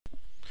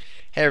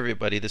Hey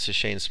everybody, this is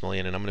Shane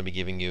Smillian, and I'm going to be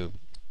giving you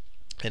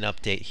an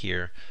update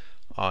here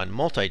on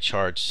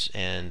Multicharts.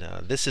 And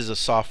this is a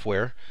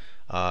software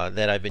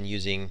that I've been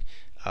using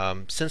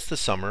since the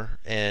summer.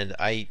 And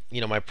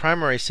my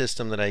primary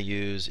system that I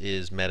use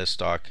is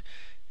Metastock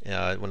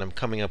when I'm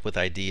coming up with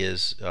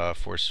ideas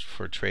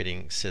for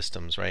trading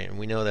systems, right? And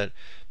we know that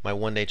my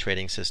one-day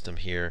trading system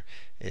here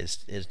is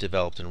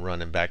developed and run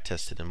and back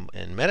tested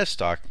in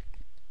Metastock.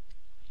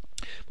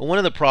 But one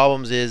of the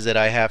problems is that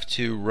I have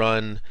to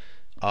run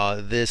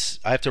I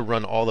have to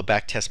run all the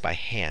back tests by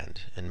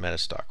hand in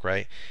Metastock,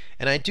 right?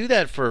 And I do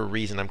that for a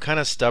reason. I'm kind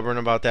of stubborn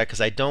about that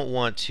because I don't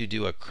want to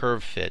do a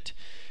curve fit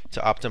to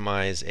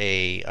optimize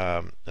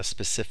a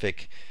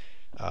specific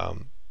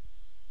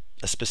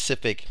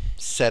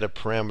set of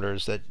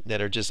parameters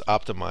that are just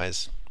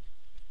optimized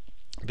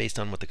based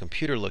on what the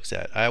computer looks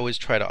at. I always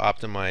try to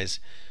optimize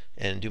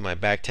and do my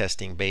back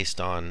testing based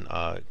on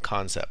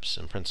concepts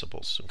and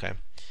principles, okay?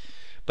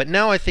 But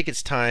now I think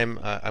it's time.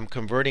 I'm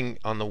converting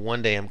on the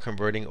one day. I'm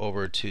converting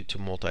over to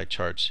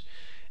Multicharts,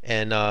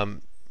 and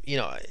I've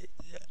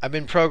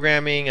been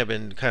programming. I've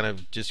been kind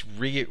of just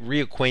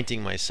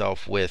reacquainting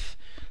myself with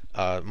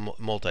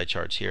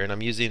Multicharts here, and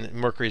I'm using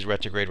Mercury's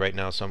retrograde right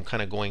now, so I'm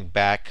kind of going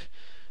back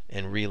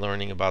and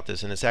relearning about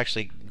this, and it's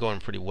actually going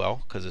pretty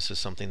well because this is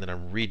something that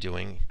I'm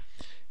redoing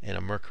in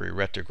a Mercury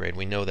retrograde.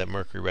 We know that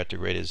Mercury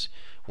retrograde is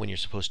when you're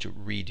supposed to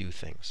redo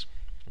things.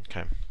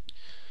 Okay.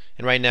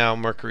 And right now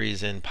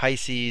Mercury's in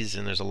Pisces,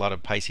 and there's a lot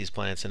of Pisces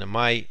planets. And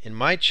in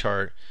my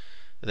chart,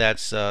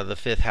 that's the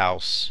fifth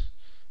house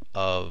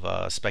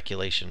of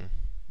speculation.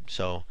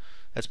 So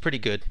that's pretty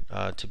good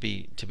to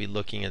be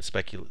looking at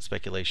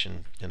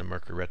speculation in a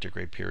Mercury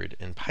retrograde period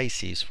in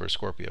Pisces for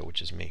Scorpio,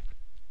 which is me.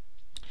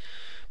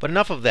 But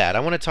enough of that.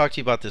 I want to talk to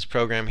you about this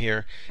program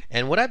here.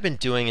 And what I've been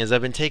doing is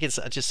I've been taking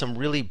just some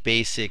really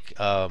basic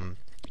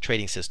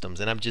trading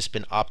systems, and I've just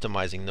been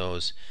optimizing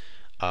those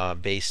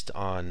based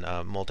on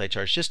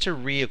Multicharts, just to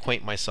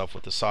reacquaint myself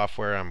with the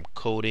software. I'm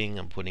coding,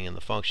 I'm putting in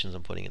the functions,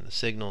 I'm putting in the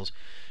signals.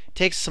 It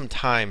takes some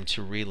time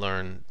to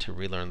relearn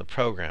the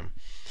program.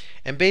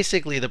 And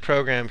basically, the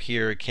program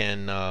here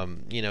can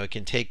it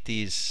can take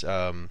these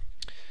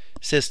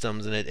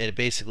systems, and it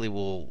basically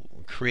will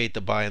create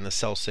the buy and the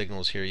sell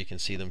signals here. You can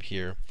see them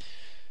here,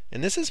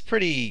 and this is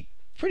pretty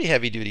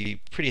heavy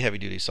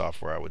duty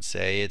software, I would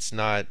say. It's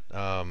not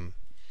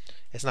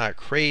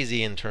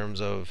crazy in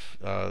terms of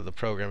the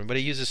programming, but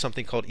it uses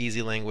something called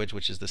Easy Language,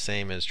 which is the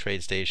same as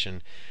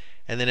TradeStation,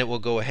 and then it will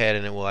go ahead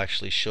and it will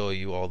actually show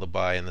you all the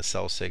buy and the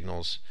sell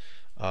signals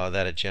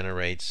that it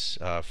generates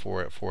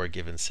for a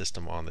given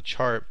system on the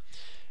chart.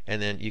 And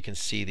then you can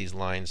see these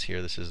lines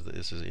here. This is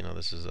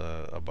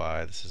a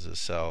buy, this is a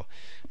sell,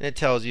 and it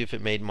tells you if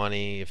it made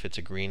money, if it's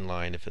a green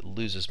line, if it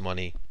loses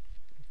money,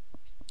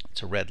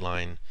 it's a red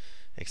line,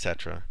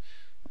 etc.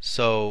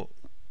 So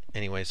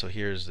anyway, so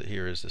here is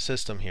the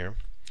system here,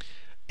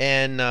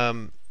 and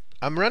I'm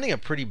running a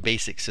pretty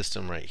basic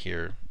system right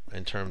here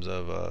in terms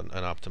of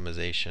an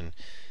optimization.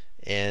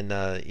 And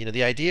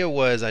the idea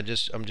was I'm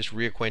just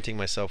reacquainting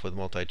myself with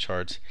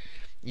Multicharts.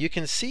 You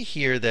can see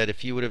here that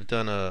if you would have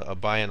done a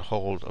buy and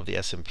hold of the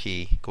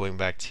S&P going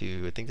back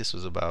to, I think this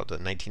was about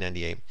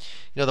 1998,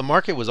 the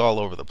market was all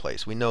over the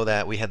place. We know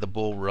that. We had the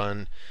bull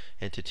run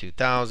into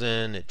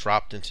 2000, it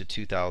dropped into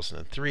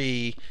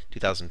 2003,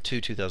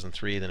 2002,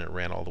 2003, then it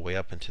ran all the way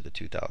up into the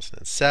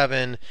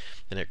 2007,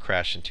 then it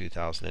crashed in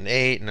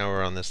 2008, and now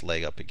we're on this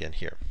leg up again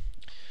here.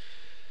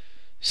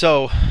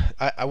 So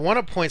I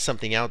want to point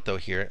something out though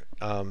here.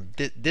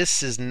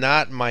 This is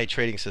not my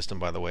trading system,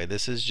 by the way.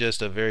 This is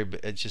just a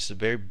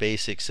very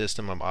basic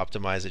system. I'm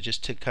optimized it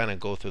just to kind of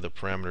go through the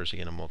parameters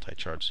again of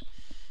Multicharts,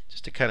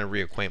 just to kind of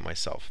reacquaint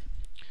myself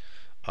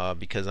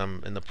because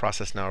I'm in the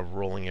process now of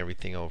rolling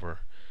everything over.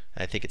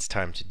 And I think it's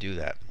time to do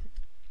that.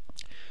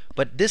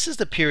 But this is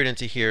the period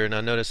into here. Now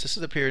notice this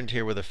is the period into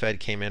here where the Fed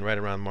came in right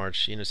around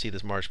March. See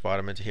this March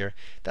bottom into here.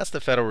 That's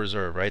the Federal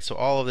Reserve, right? So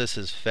all of this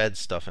is Fed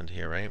stuff into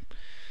here, right?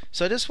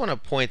 So I just want to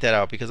point that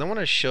out because I want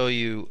to show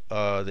you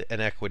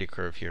an equity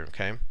curve here,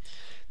 okay?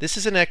 This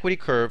is an equity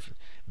curve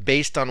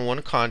based on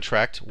one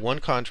contract,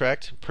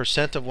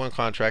 percent of one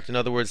contract. In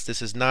other words, this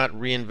is not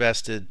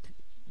reinvested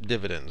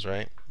dividends,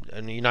 right?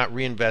 And you're not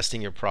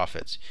reinvesting your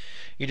profits.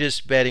 You're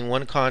just betting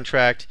one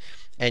contract,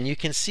 and you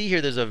can see here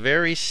there's a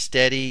very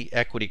steady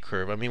equity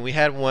curve. I mean, we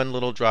had one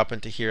little drop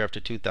into here after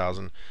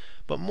 2000,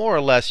 but more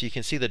or less you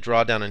can see the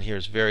drawdown in here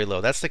is very low.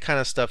 That's the kind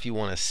of stuff you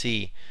want to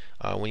see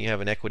when you have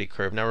an equity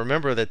curve. Now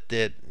remember that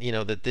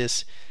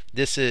this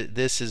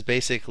is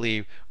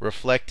basically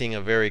reflecting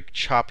a very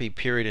choppy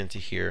period into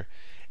here,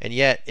 and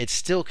yet it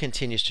still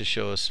continues to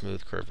show a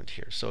smooth curve into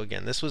here. So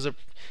again, this was a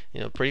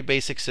pretty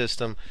basic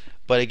system,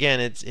 but again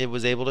it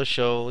was able to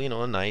show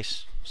a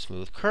nice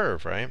smooth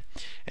curve, right?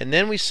 And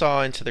then we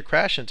saw into the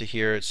crash into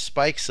here, it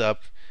spikes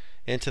up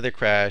into the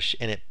crash,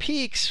 and it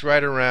peaks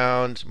right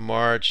around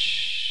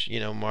March,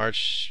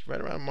 right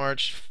around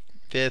March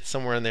 5th,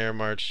 somewhere in there,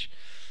 March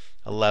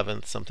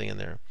 11th, something in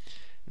there.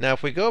 Now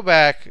if we go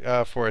back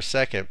for a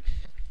second,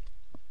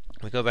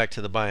 we go back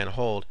to the buy and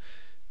hold.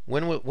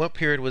 What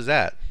period was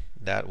that?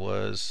 That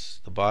was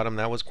the bottom.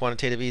 That was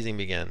quantitative easing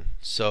began.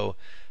 So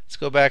let's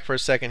go back for a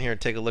second here and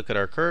take a look at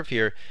our curve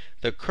here.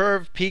 The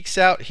curve peaks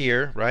out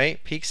here,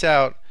 right? Peaks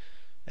out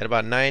at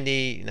about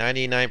 90,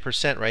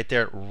 99% right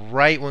there,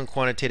 right when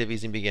quantitative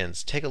easing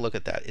begins. Take a look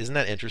at that. Isn't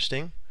that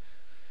interesting?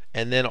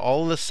 And then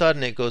all of a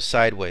sudden it goes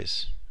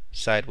sideways,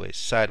 sideways,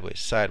 sideways,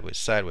 sideways,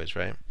 sideways,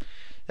 right?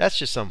 That's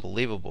just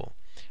unbelievable.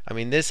 I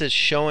mean, this is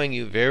showing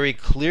you very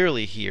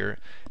clearly here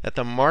that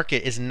the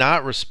market is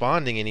not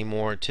responding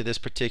anymore to this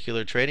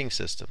particular trading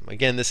system.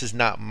 Again, this is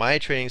not my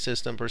trading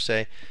system per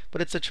se,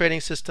 but it's a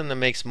trading system that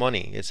makes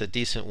money. It's a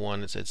decent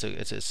one. It's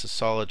a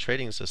solid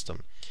trading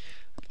system.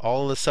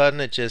 All of a sudden,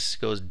 it just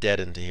goes dead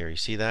into here. You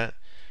see that?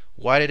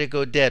 Why did it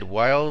go dead?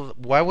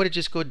 Why would it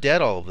just go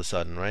dead all of a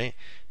sudden, right?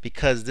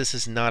 Because this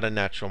is not a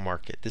natural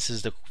market. This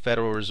is the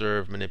Federal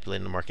Reserve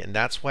manipulating the market, and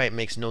that's why it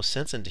makes no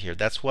sense into here.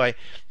 That's why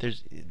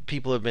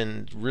people have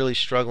been really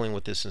struggling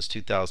with this since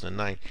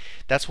 2009.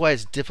 That's why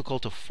it's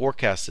difficult to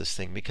forecast this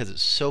thing, because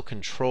it's so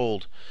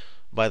controlled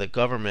by the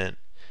government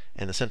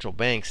and the central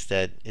banks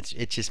that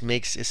it just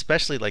makes,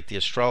 especially like the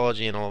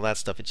astrology and all that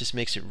stuff, it just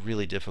makes it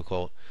really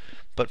difficult.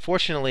 But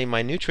fortunately,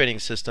 my new trading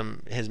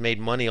system has made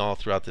money all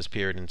throughout this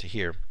period into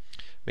here.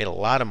 Made a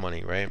lot of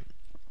money, right?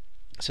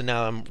 So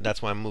now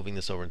that's why I'm moving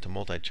this over into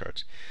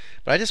multi-charts.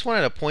 But I just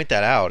wanted to point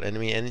that out. And I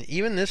mean, and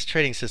even this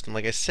trading system,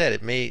 like I said,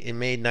 it made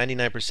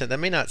 99%. That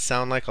may not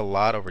sound like a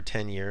lot over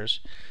 10 years,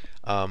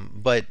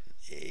 but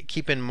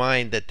keep in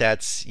mind that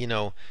that's,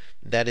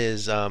 that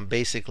is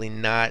basically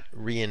not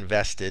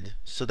reinvested.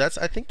 So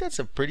I think that's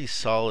a pretty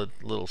solid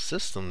little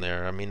system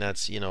there. I mean,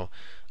 that's, you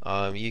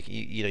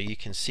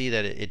can see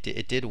that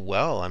it did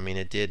well. I mean,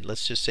 it did.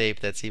 Let's just say if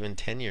that's even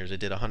 10 years,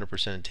 it did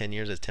 100% in 10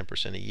 years. That's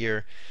 10% a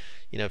year.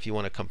 If you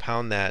want to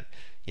compound that,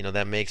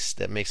 that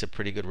makes a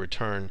pretty good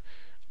return,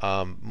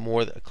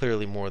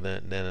 clearly more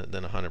than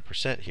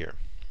 100% here.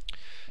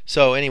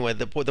 So anyway,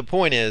 the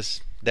point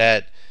is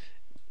that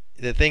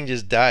the thing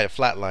just died,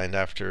 flatlined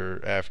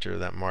after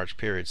that March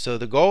period. So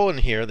the goal in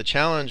here, the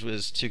challenge,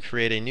 was to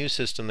create a new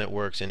system that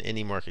works in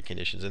any market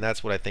conditions, and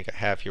that's what I think I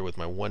have here with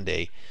my 1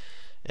 day.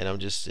 And I'm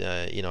just,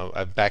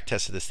 I've back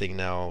tested this thing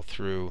now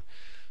through,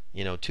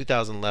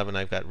 2011.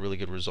 I've got really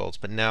good results,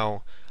 but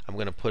now I'm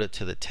going to put it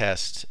to the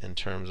test in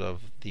terms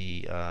of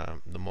the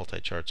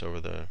multi-charts over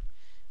the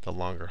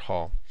longer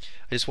haul.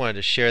 I just wanted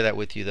to share that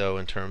with you, though,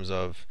 in terms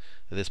of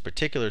this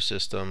particular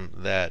system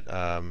that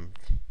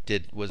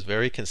was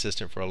very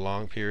consistent for a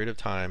long period of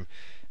time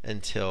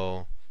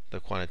until the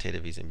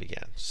quantitative easing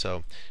began.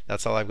 So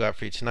that's all I've got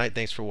for you tonight.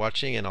 Thanks for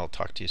watching, and I'll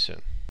talk to you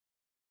soon.